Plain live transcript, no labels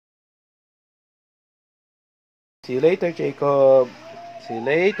See you later, Jacob. See you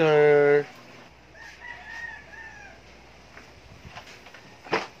later.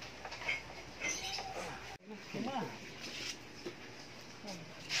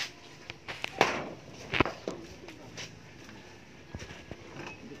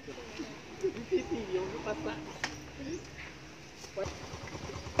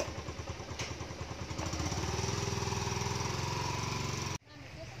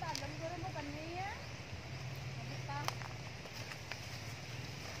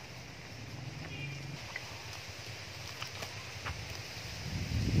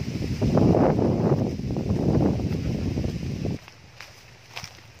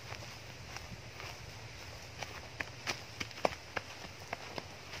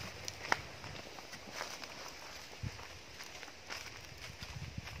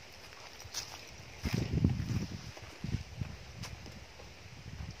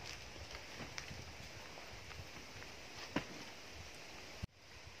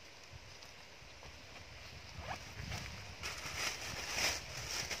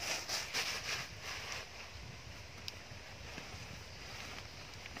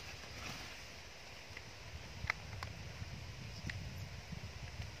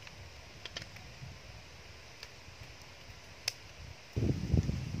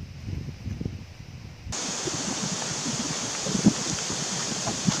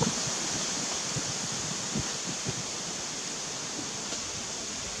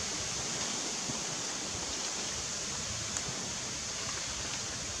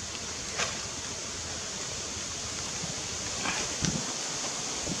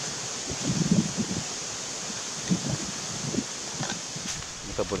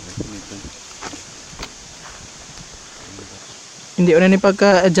 Hindi ulit ni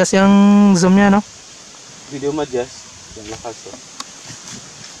pagka-adjust yung zoom niya, no? Video ma-adjust. Yung lakas, oh.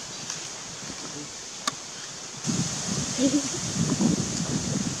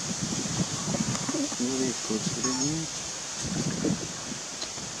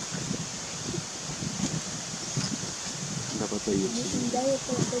 Dapat tayo.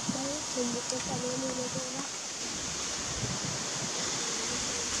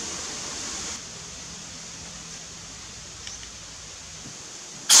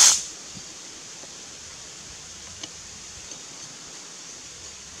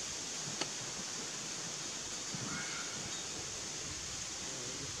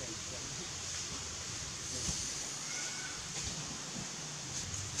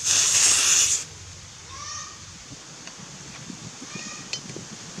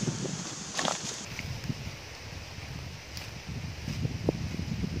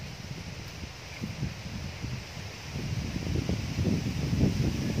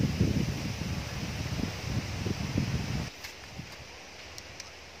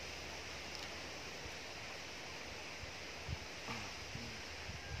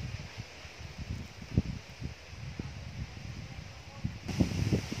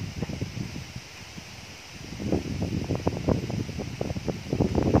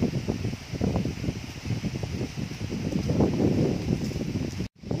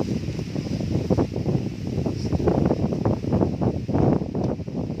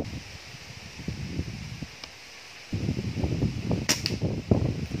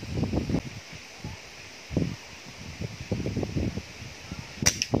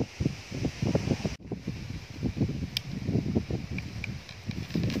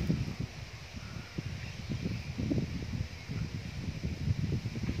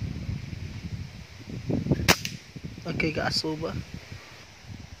 Okay, kaaso ba?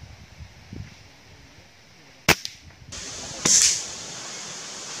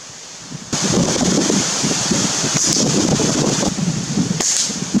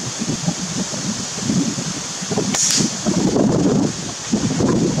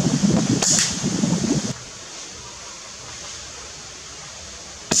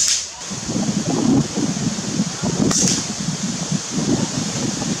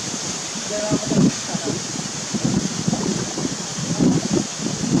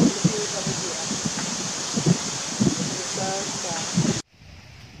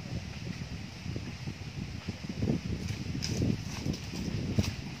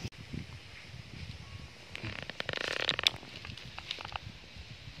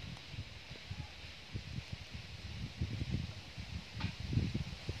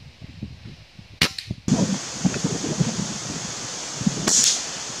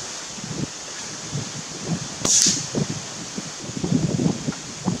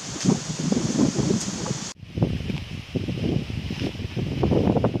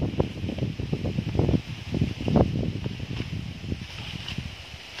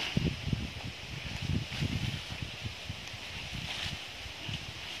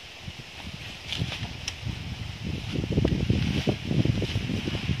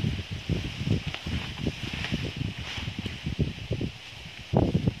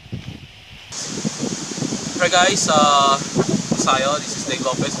 Hi guys, Sayo, this is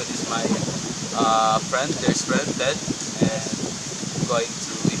Lopez, and this is my dearest friend, Ted, and I'm going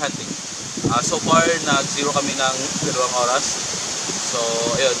to be hunting. So far, nag-zero kami ng 2 oras. So,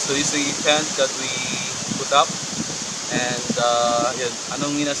 ayun, so this is the tent that we put up, and ayun,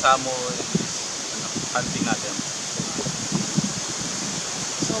 anong minasamo is hunting natin.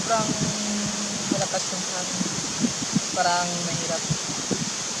 Sobrang malakas yung hangin. Parang mahirap.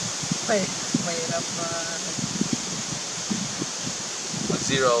 Mahirap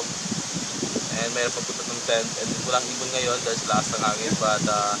Mag-zero, and mayroon pagputot ng tent, and walang ibon ngayon dahil sa lakas ng hangin, but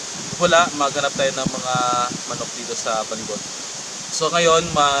wala, maghanap tayo ng mga manok dito sa palibot. So ngayon,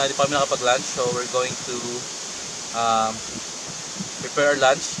 di pa kami nakapag-lunch, so we're going to prepare our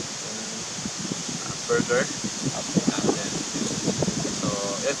lunch, burger, so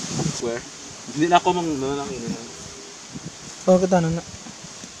yun, where? Hindi na ako nanangin. Oo, kita na.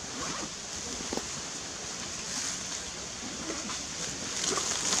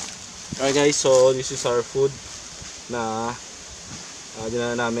 Alright guys, so this is our food na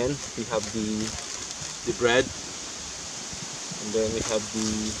dinala namin. We have the bread, and then we have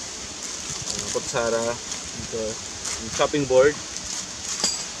the kutsara, the chopping board,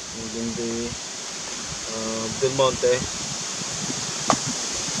 and then the Del Monte,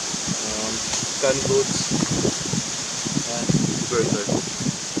 canned goods, and burger.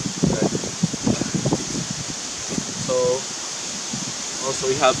 Right. So also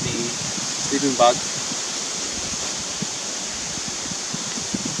we have the sleeping bag,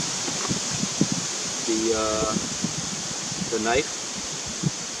 the knife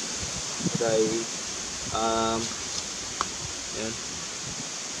that yan.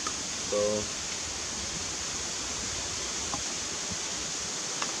 So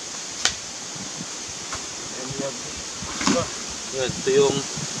and we have yan, ito yung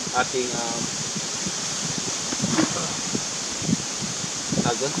ating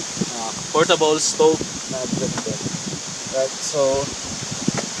portable stove na ganito. Right, so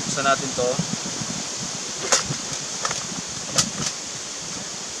buksan natin to.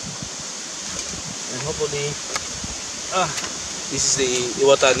 And hopefully this is the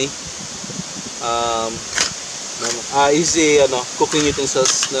iwatani. Is the cooking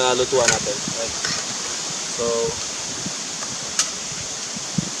utensils na lutuan natin. Right. So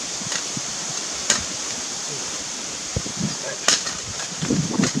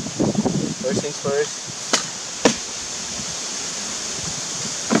first things first.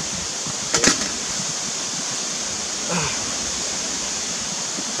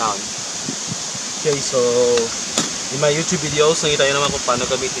 Okay, so in my YouTube videos, nakita nyo naman kung paano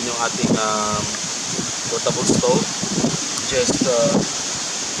gamitin yung ating portable stove. Just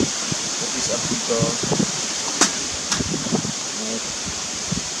put this up dito. Right.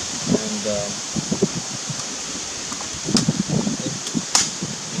 And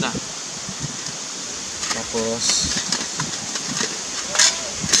yun na. Tapos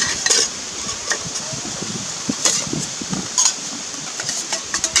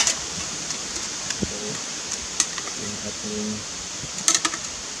yung ating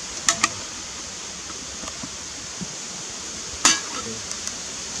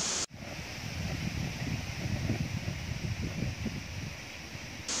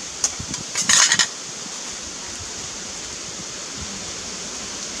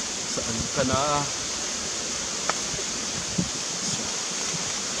saan ka na?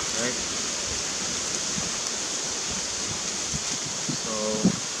 Right. So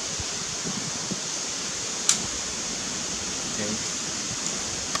okay.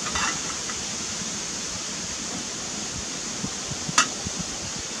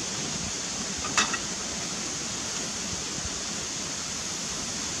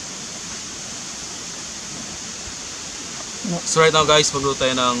 So right now guys, magluto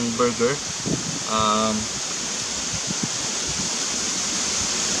tayo ng burger.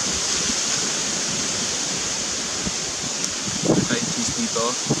 Kahit cheese dito.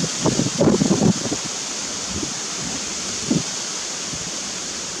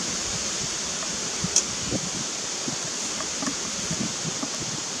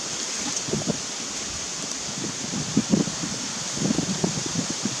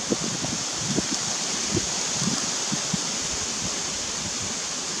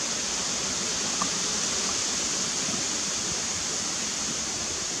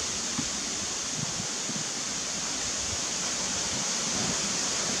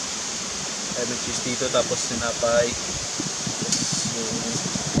 May cheese dito, tapos sinapay, tapos yung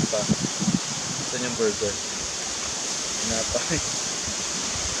pa, saan yung burger, sinapay,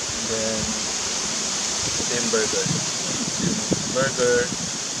 and then ito yung burger,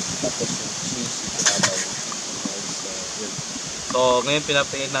 tapos yung cheese, sinapay. So ngayon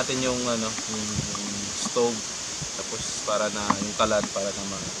pinapainit natin yung ano, yung stove, tapos para na yung kalan para na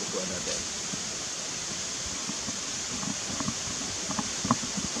malutuan natin.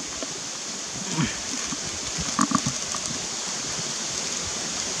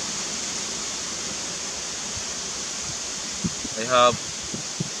 I have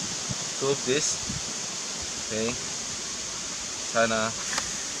two of this. Okay. Sana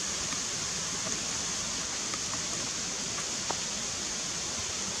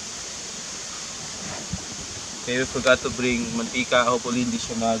okay, we forgot to bring mantika. Hopefully hindi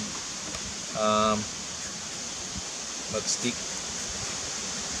siya mag-stick.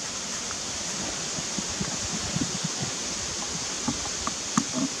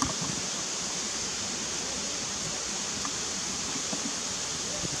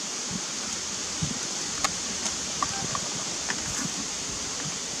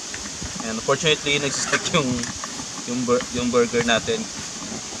 And unfortunately, nagsistick yung burger natin.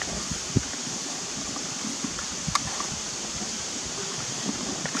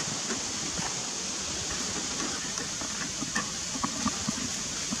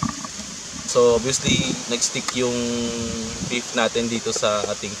 So obviously nag-stick yung beef natin dito sa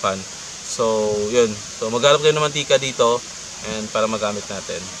ating pan. So yun. So maghanap kayo ng mantika dito and para magamit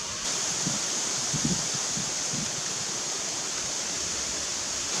natin.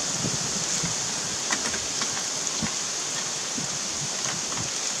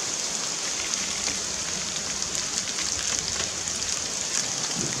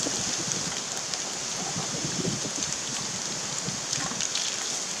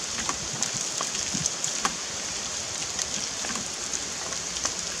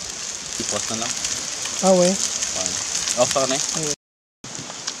 Pause na lang. Awe. Off ka na eh.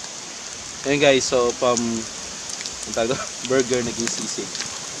 Ayun guys, so burger naging sisig.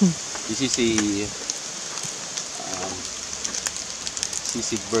 This is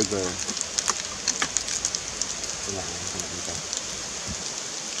sisig burger.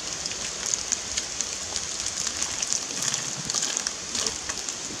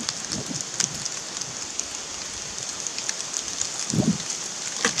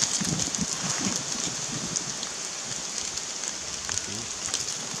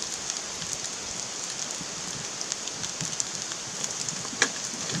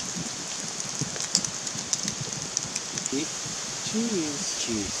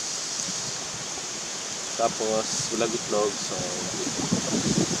 Cheese. Tapos walang itlog, so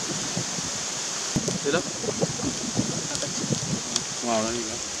sila? Mawalan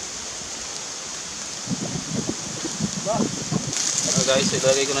nila. Guys,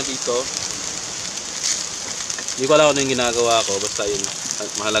 ilagay ko na dito. Hindi ko alam ano yung ginagawa ko, basta yun,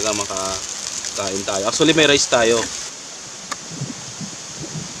 mahalaga makakain tayo. Actually may rice tayo.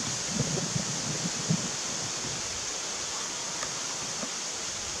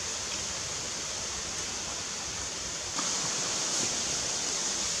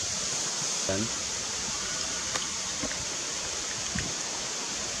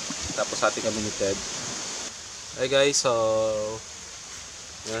 Tapos ating kami ni Ted. Hey guys, so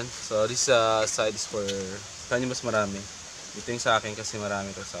yan. So this side is for kanya mas marami. Ito yung sa akin kasi marami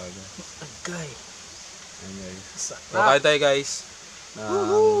to sa akin. Agay. Anyway. So kain tayo guys.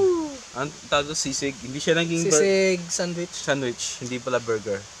 Ang tawag doon sisig. Hindi siya naging sisig sandwich. Hindi pala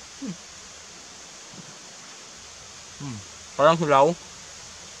burger. Parang hulaw.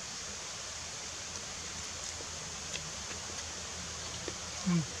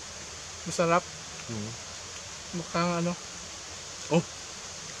 Masarap. Mukhang ano. Oh.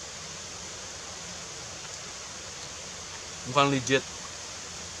 Mukhang legit.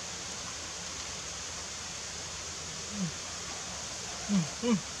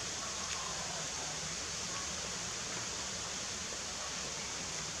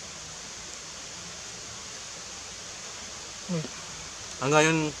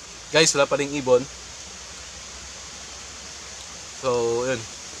 Hanggang guys, wala pa ring ibon. So, yun.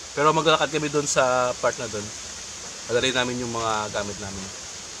 Pero maglalakad kami doon sa part na doon. Padalhin namin yung mga gamit namin.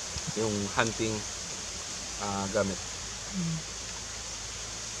 Yung hunting gamit.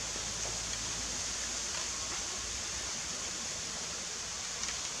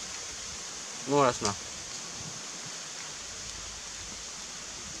 Anong oras na?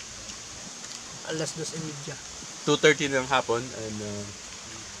 2:30 ng hapon. And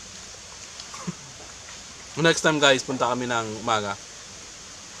next time guys, punta kami ng umaga.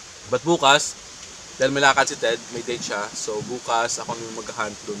 But bukas, dahil may lakad si Ted, may date siya. So bukas, ako yung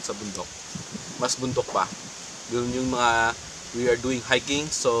mag-hunt doon sa bundok. Mas bundok pa. Doon yung mga, we are doing hiking.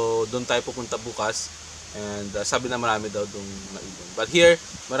 So doon tayo pupunta bukas. And sabi na marami daw dong naibon. But here,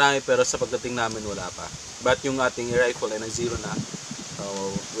 marami pero sa pagdating namin wala pa. But yung ating air rifle ay nag-zero na. So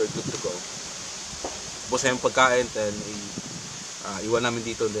we're good to go. Bus yung pagkain, then iwan namin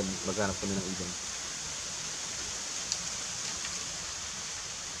dito, then maghanap kami ng ibon.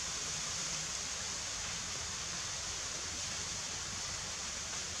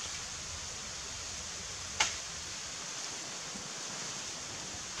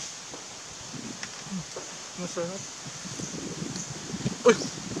 Masarap. Uy!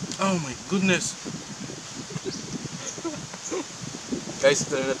 Oh my goodness! Guys,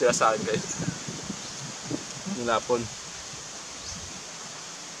 ito na natira sa akin, guys. Nilapon.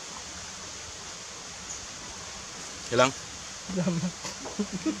 Ilang? Drama.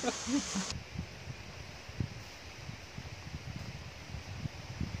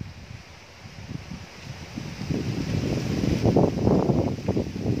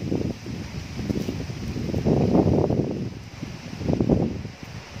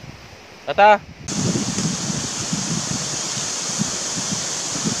 Tata!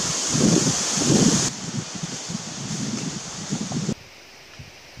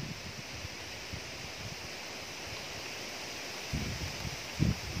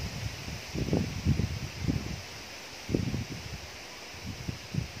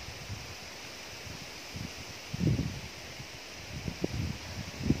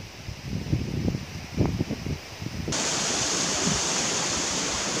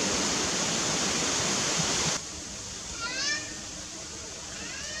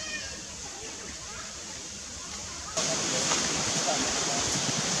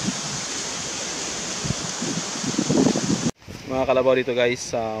 Mga kalabaw dito,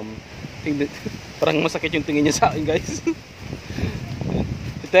 guys, parang masakit yung tingin niya sa akin, guys.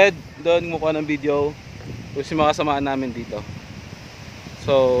 Si Ted doon kumukuha ng video, tapos yung mga kasamaan namin dito.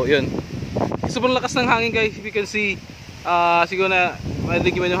 So yun, sobrang lakas ng hangin, guys. If you can see, siguro na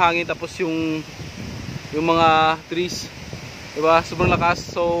madidig man yung hangin, tapos yung mga trees, diba, sobrang lakas.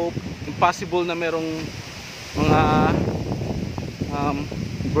 So impossible na merong mga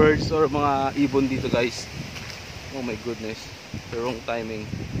birds or mga ibon dito, guys. Oh my goodness, the wrong timing.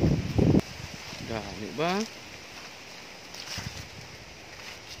 Dami ba?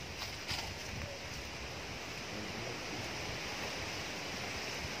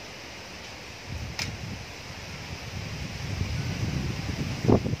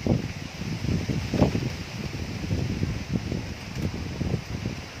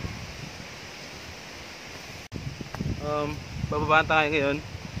 Bababaan tayo ngayon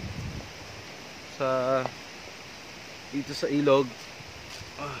sa dito sa ilog.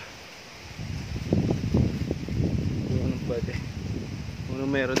 Kung anong pwede, kung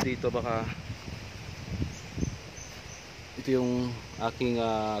anong meron dito, baka ito yung aking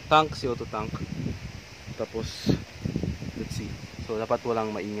tank, CO2 tank. Tapos let's see, so dapat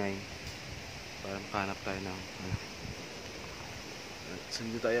walang maingay para makahanap tayo ng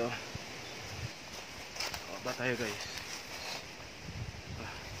saan dito tayo. Ba tayo, guys.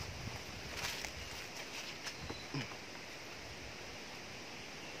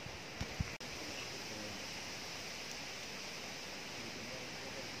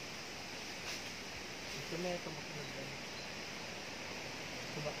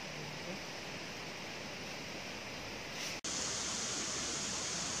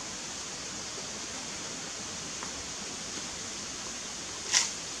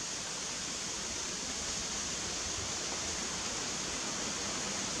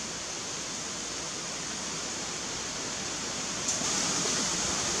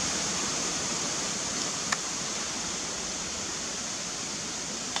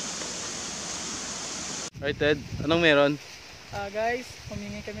 Right, Ted, anong meron? Guys,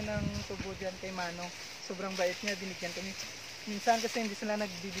 humingi kami ng tubo dyan kay Mano. Sobrang bait niya, binigyan kami. Minsan kasi hindi sila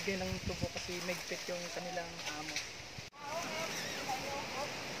nagbibigay ng tubo kasi nagpit yung kanilang amo.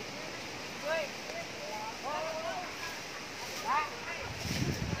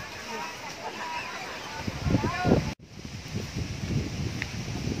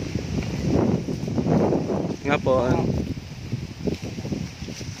 Nga po.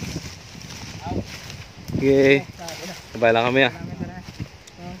 Okay. Sabay lang kami, ah.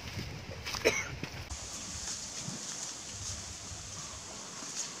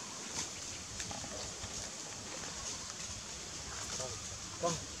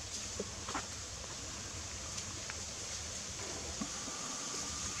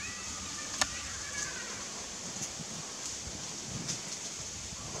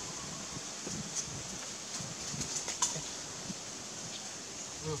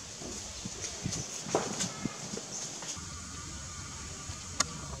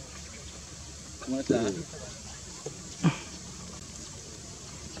 Salamat ha.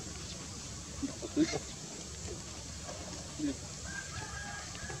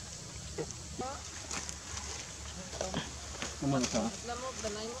 Naman ka?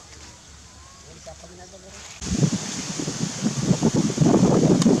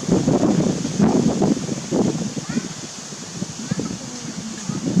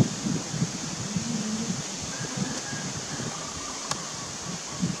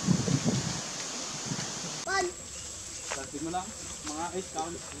 Sabi mo lang, mga ice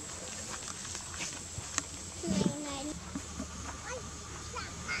counts.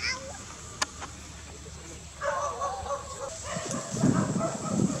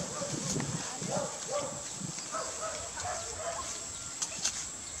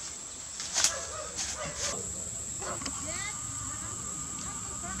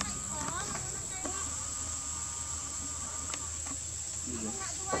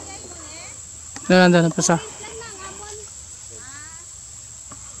 Nandun pa sa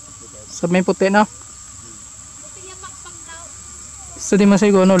may puti na. Sa di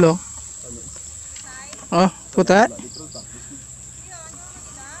masay gono lo. Oh, puti.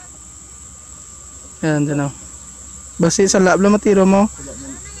 Yan din na. Basi sa lab lang matiro mo.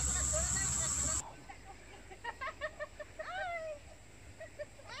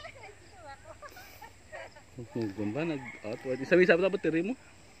 Gumba nag-outward. Isabi-sabi na battery mo?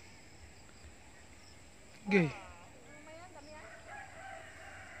 Okay.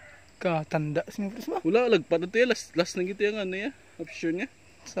 Katanda sih ba? Wala lagpat ito ya. Last na gitu yung ano ya. Option niya.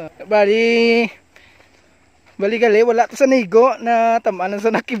 Bali gali wala to sa nigo na tamaan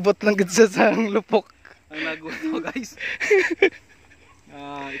sa nakibot lang gid sa lupok. Ang naguha to guys.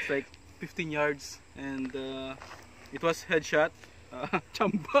 It's like 15 yards and it was headshot.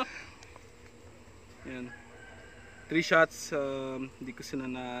 Chamba. Yan. 3 shots, hindi ko sila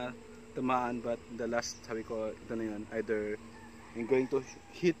na tamaan, but the last sabi ko ito na yun, either I'm going to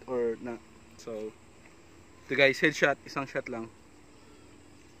hit or na. So ito guys, headshot, isang shot lang.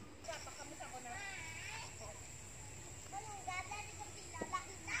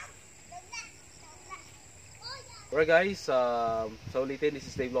 Alright guys, so ulitin, this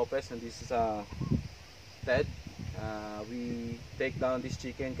is Dave Lopez and this is Ted. We take down this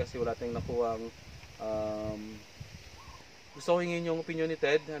chicken kasi wala tayong nakuhang gusto ko hingin yung opinion ni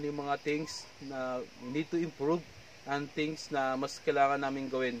Ted, ano yung mga things na we need to improve and things na mas kailangan namin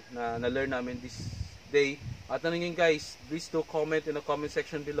gawin na na-learn namin this day. At ano yun guys, please do comment in the comment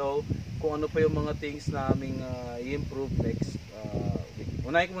section below kung ano pa yung mga things na aming i-improve next week.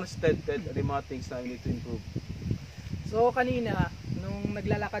 Unahin ko muna si Ted, ano yung mga things na we need to improve. So kanina, nung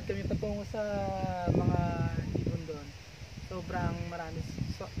naglalakad kami patungo sa mga ibon doon, sobrang marami.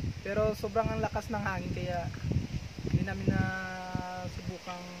 Pero sobrang ang lakas ng hangin kaya hindi namin na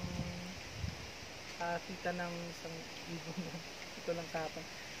subukang kita ng isang ibon. Ito lang kapang.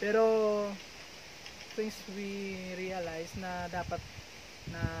 Pero since we realize na dapat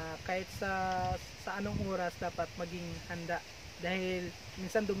na kahit sa anong oras dapat maging handa dahil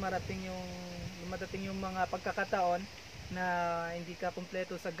minsan dumadating yung mga pagkakataon na hindi ka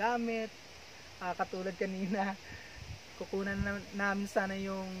kumpleto sa gamit. Katulad kanina, kukunan namin sana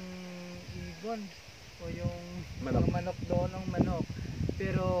yung ibon o yung manok doon, ng manok,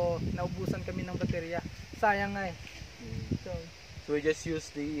 pero naubusan kami ng baterya, sayang nga eh. So we just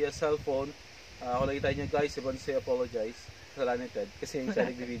use the cell phone. Kung nakita nyo guys, I want to say apologize sa Ted kasi yung sa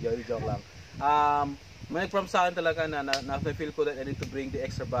nag-video, joke lang. May nag-prompt sa akin talaga na feel ko that I need to bring the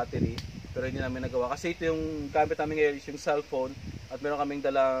extra battery, pero hindi namin nagawa kasi ito yung gamit namin ngayon, yung cellphone, at meron kaming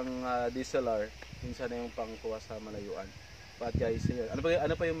dalang DSLR, yun sana yung pangkuha sa malayuan. But guys, yun. Ano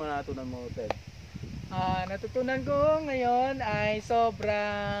pa yung mga natutunan mo, Ted? Natutunan ko ngayon ay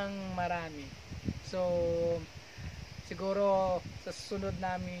sobrang marami. So siguro sa susunod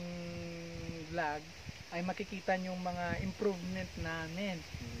naming vlog ay makikita yung mga improvement namin.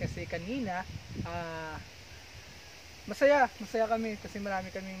 Kasi kanina masaya kami kasi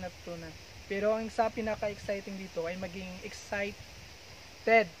marami kaming natutunan. Pero ang sa pinaka-exciting dito ay maging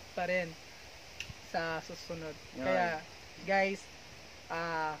excited pa rin sa susunod. Kaya guys,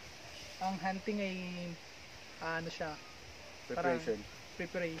 ang hunting ay ano siya?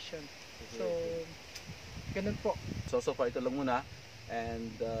 Preparation. So ganun po. So far ito lang muna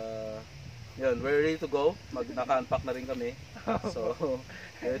and yun, we're ready to go. Naka-unpack na rin kami. So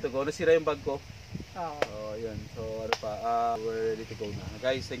ready to go. Nasira yung bag ko. So yun. So ano pa, we're ready to go na.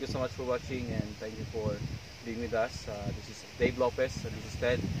 Guys, thank you so much for watching and thank you for being with us. This is Dave Lopez and this is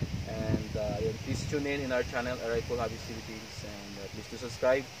Ted. And yun, please tune in our channel, Air Rifle Enthusiast, and please do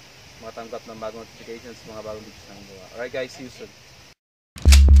subscribe, matanggap ng bagong notifications, mga bagong videos na gawa. Alright guys, see you soon.